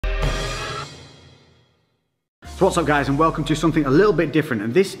So what's up guys, and welcome to something a little bit different,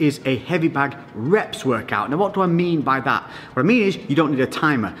 and this is a heavy bag reps workout. Now what do I mean by that? What I mean is you don't need a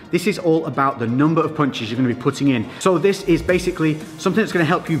timer. This is all about the number of punches you're going to be putting in. So this is basically something that's going to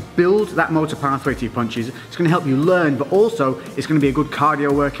help you build that motor pathway to your punches. It's going to help you learn, but also it's going to be a good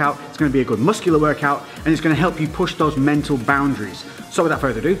cardio workout, it's going to be a good muscular workout, and it's going to help you push those mental boundaries. So without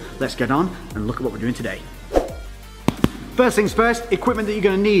further ado, let's get on and look at what we're doing today. First things first, equipment that you're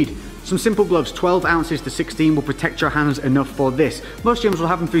going to need. Some simple gloves, 12 ounces to 16 will protect your hands enough for this. Most gyms will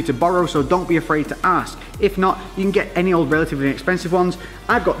have them for you to borrow, so don't be afraid to ask. If not, you can get any old relatively inexpensive ones.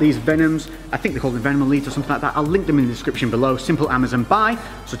 I've got these Venoms, I think they call them Venom Elite or something like that. I'll link them in the description below, simple Amazon buy,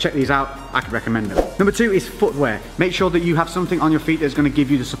 so check these out, I could recommend them. Number two is footwear. Make sure that you have something on your feet that's going to give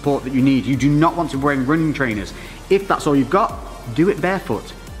you the support that you need. You do not want to be wearing running trainers. If that's all you've got, do it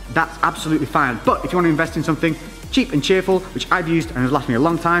barefoot. That's absolutely fine, but if you want to invest in something cheap and cheerful, which I've used and has lasted me a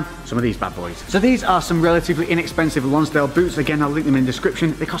long time, some of these bad boys. So these are some relatively inexpensive Lonsdale boots. Again, I'll link them in the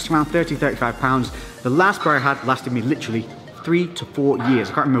description. They cost around £30–35. The last pair I had lasted me literally 3 to 4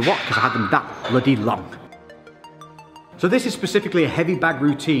 years. I can't remember what, because I had them that bloody long. So this is specifically a heavy bag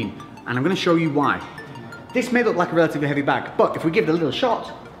routine, and I'm going to show you why. This may look like a relatively heavy bag, but if we give it a little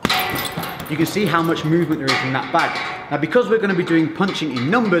shot, you can see how much movement there is in that bag. Now, because we're going to be doing punching in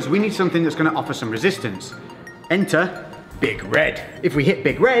numbers, we need something that's going to offer some resistance. Enter Big Red. If we hit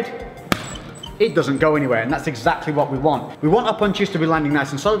Big Red, it doesn't go anywhere, and that's exactly what we want. We want our punches to be landing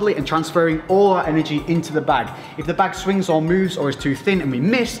nice and solidly and transferring all our energy into the bag. If the bag swings or moves or is too thin and we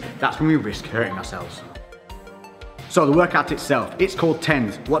miss, that's when we risk hurting ourselves. So the workout itself, it's called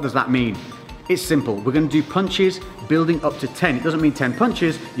tens. What does that mean? It's simple. We're going to do punches building up to 10. It doesn't mean 10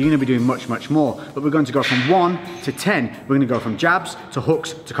 punches, you're going to be doing much, much more. But we're going to go from 1 to 10. We're going to go from jabs to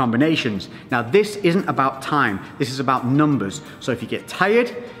hooks to combinations. Now this isn't about time, this is about numbers. So if you get tired,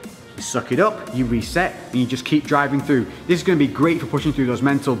 you suck it up, you reset, and you just keep driving through. This is going to be great for pushing through those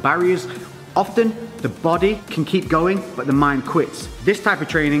mental barriers. Often, the body can keep going, but the mind quits. This type of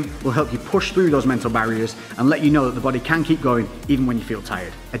training will help you push through those mental barriers and let you know that the body can keep going even when you feel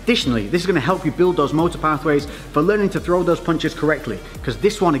tired. Additionally, this is going to help you build those motor pathways for learning to throw those punches correctly, because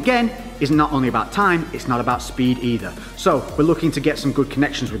this one, again, is not only about time, it's not about speed either. So, we're looking to get some good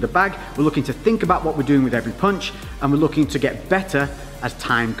connections with the bag, we're looking to think about what we're doing with every punch, and we're looking to get better as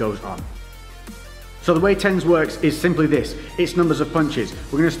time goes on. So the way tens works is simply this, it's numbers of punches.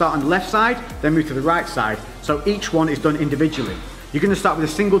 We're going to start on the left side, then move to the right side, so each one is done individually. You're going to start with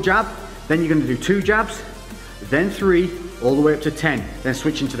a single jab, then you're going to do 2 jabs, then 3, all the way up to 10. Then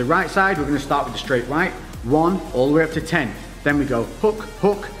switching to the right side, we're going to start with the straight right, 1, all the way up to 10. Then we go hook,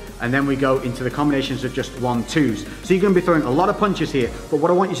 hook, and then we go into the combinations of just 1, 2s. So you're going to be throwing a lot of punches here, but what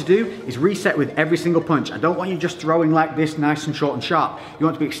I want you to do is reset with every single punch. I don't want you just throwing like this, nice and short and sharp. You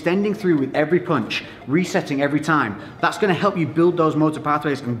want to be extending through with every punch, resetting every time. That's going to help you build those motor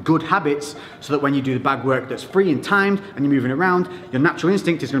pathways and good habits, so that when you do the bag work that's free and timed and you're moving around, your natural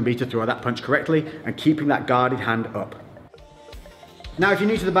instinct is going to be to throw that punch correctly and keeping that guarded hand up. Now, if you're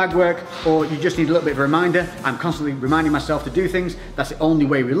new to the bag work, or you just need a little bit of a reminder, I'm constantly reminding myself to do things, that's the only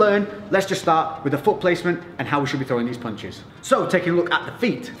way we learn. Let's just start with the foot placement and how we should be throwing these punches. So, taking a look at the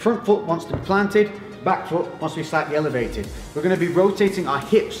feet. Front foot wants to be planted, back foot wants to be slightly elevated. We're going to be rotating our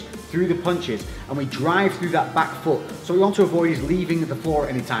hips through the punches, and we drive through that back foot. So we want to avoid is leaving the floor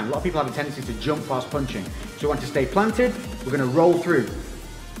at any time. A lot of people have a tendency to jump whilst punching. So we want to stay planted, we're going to roll through.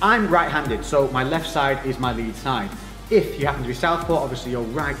 I'm right-handed, so my left side is my lead side. If you happen to be southpaw, obviously your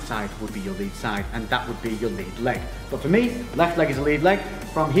right side would be your lead side, and that would be your lead leg. But for me, left leg is a lead leg.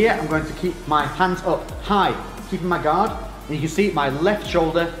 From here, I'm going to keep my hands up high, keeping my guard. And you can see my left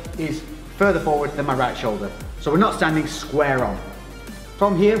shoulder is further forward than my right shoulder. So we're not standing square on.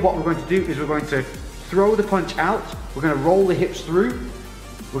 From here, what we're going to do is we're going to throw the punch out. We're going to roll the hips through.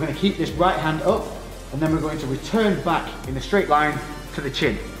 We're going to keep this right hand up, and then we're going to return back in a straight line to the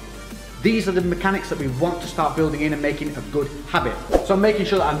chin. These are the mechanics that we want to start building in and making a good habit. So I'm making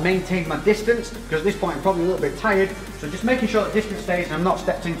sure that I maintain my distance, because at this point I'm probably a little bit tired. So just making sure that distance stays and I'm not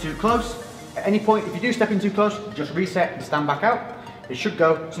stepped in too close. At any point, if you do step in too close, just reset and stand back out. It should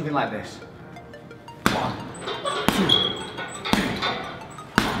go something like this. 1, 2.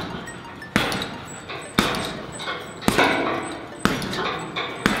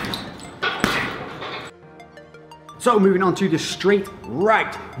 So moving on to the straight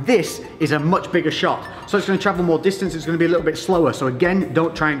right. This is a much bigger shot. So it's going to travel more distance, it's going to be a little bit slower. So again,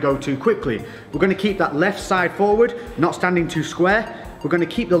 don't try and go too quickly. We're going to keep that left side forward, not standing too square. We're going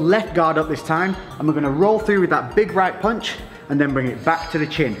to keep the left guard up this time, and we're going to roll through with that big right punch and then bring it back to the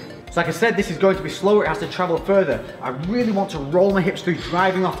chin. So like I said, this is going to be slower, it has to travel further. I really want to roll my hips through,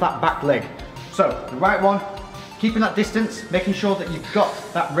 driving off that back leg. So the right one, keeping that distance, making sure that you've got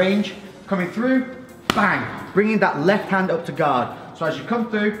that range coming through, bang, bringing that left hand up to guard. So as you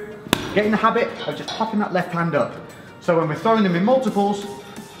come through, get in the habit of just popping that left hand up. So when we're throwing them in multiples,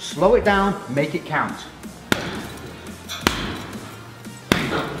 slow it down, make it count.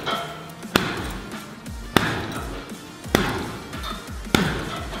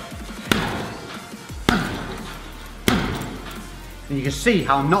 And you can see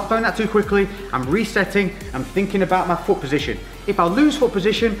how I'm not throwing that too quickly, I'm resetting, I'm thinking about my foot position. If I lose foot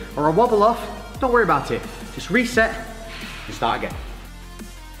position or I wobble off, don't worry about it. Just reset and start again.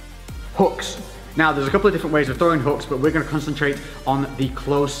 Hooks. Now there's a couple of different ways of throwing hooks, but we're going to concentrate on the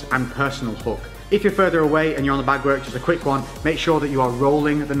close and personal hook. If you're further away and you're on the bag work, just a quick one, make sure that you are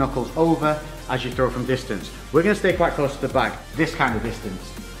rolling the knuckles over as you throw from distance. We're going to stay quite close to the bag, this kind of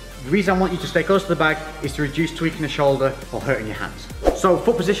distance. The reason I want you to stay close to the bag is to reduce tweaking the shoulder or hurting your hands. So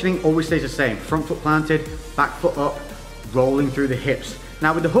foot positioning always stays the same. Front foot planted, back foot up, rolling through the hips.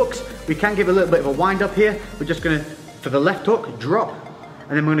 Now with the hooks, we can give a little bit of a wind up here. We're just gonna, for the left hook, drop,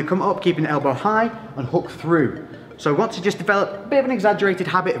 and then we're gonna come up, keeping the elbow high and hook through. So we want to just develop a bit of an exaggerated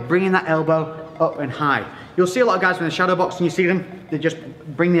habit of bringing that elbow up and high. You'll see a lot of guys when they're shadow boxing, you see them, they just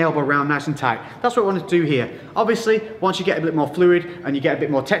bring the elbow around nice and tight. That's what we want to do here. Obviously, once you get a bit more fluid and you get a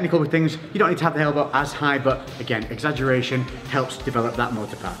bit more technical with things, you don't need to have the elbow as high, but again, exaggeration helps develop that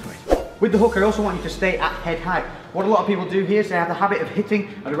motor pathway. With the hook, I also want you to stay at head height. What a lot of people do here is they have the habit of hitting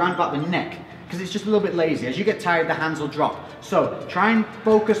at around about the neck, because it's just a little bit lazy. As you get tired, the hands will drop. So try and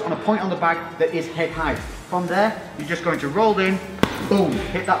focus on a point on the bag that is head height. From there, you're just going to roll in, boom,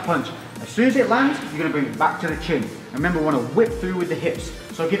 hit that punch. As soon as it lands, you're going to bring it back to the chin. And remember, we want to whip through with the hips.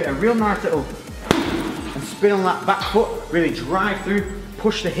 So give it a real nice little and spin on that back foot, really drive through,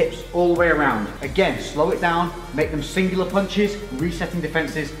 push the hips all the way around. Again, slow it down, make them singular punches, resetting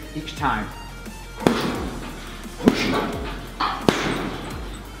defenses each time.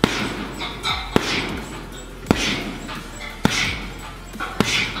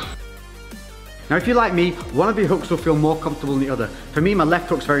 Now if you're like me, one of your hooks will feel more comfortable than the other. For me, my left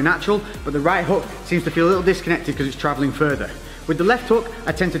hook's very natural, but the right hook seems to feel a little disconnected because it's traveling further. With the left hook,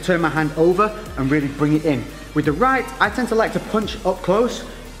 I tend to turn my hand over and really bring it in. With the right, I tend to like to punch up close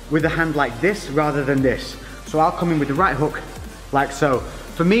with the hand like this rather than this. So I'll come in with the right hook like so.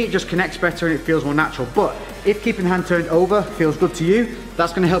 For me, it just connects better and it feels more natural. But if keeping the hand turned over feels good to you,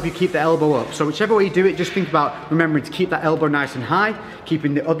 that's going to help you keep the elbow up. So whichever way you do it, just think about remembering to keep that elbow nice and high,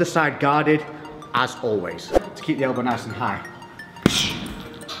 keeping the other side guarded, as always, to keep the elbow nice and high.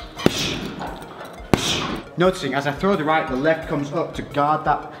 Noticing as I throw the right, the left comes up to guard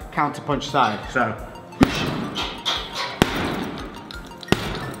that counter punch side.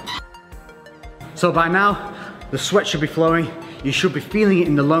 So by now, the sweat should be flowing, you should be feeling it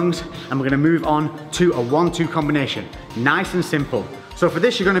in the lungs, and we're gonna move on to a 1-2 combination. Nice and simple. So for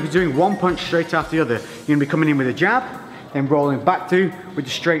this, you're gonna be doing one punch straight after the other. You're gonna be coming in with a jab, then rolling back through with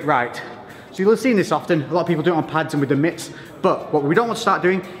the straight right. So you'll have seen this often, a lot of people do it on pads and with the mitts, but what we don't want to start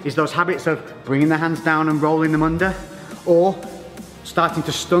doing is those habits of bringing the hands down and rolling them under, or starting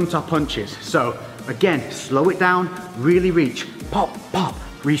to stunt our punches. So again, slow it down, really reach, pop, pop,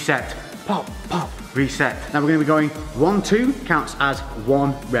 reset, pop, pop, reset. Now we're going to be going 1-2 counts as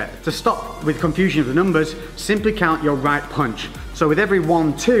 1 rep. To stop with confusion of the numbers, simply count your right punch. So with every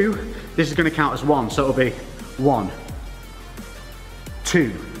 1-2, this is going to count as 1, so it'll be 1,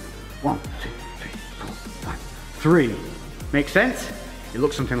 2, 1, 2, 3, 4, 5, 3. Make sense? It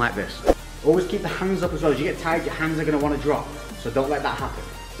looks something like this. Always keep the hands up as well. As you get tired, your hands are going to want to drop. So don't let that happen.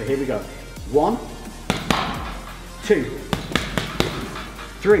 So here we go. 1, 2,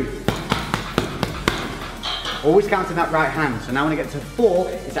 3. Always counting that right hand. So now when I get to 4,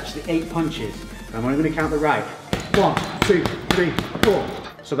 it's actually 8 punches. And I'm only going to count the right. 1, 2, 3, 4.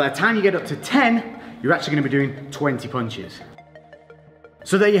 So by the time you get up to 10, you're actually going to be doing 20 punches.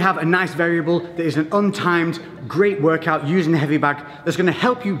 So there you have a nice variable that is an untimed, great workout using the heavy bag that's going to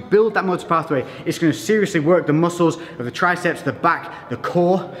help you build that motor pathway. It's going to seriously work the muscles of the triceps, the back, the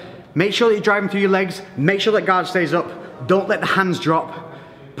core. Make sure that you're driving through your legs. Make sure that guard stays up. Don't let the hands drop.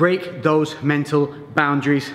 Break those mental boundaries.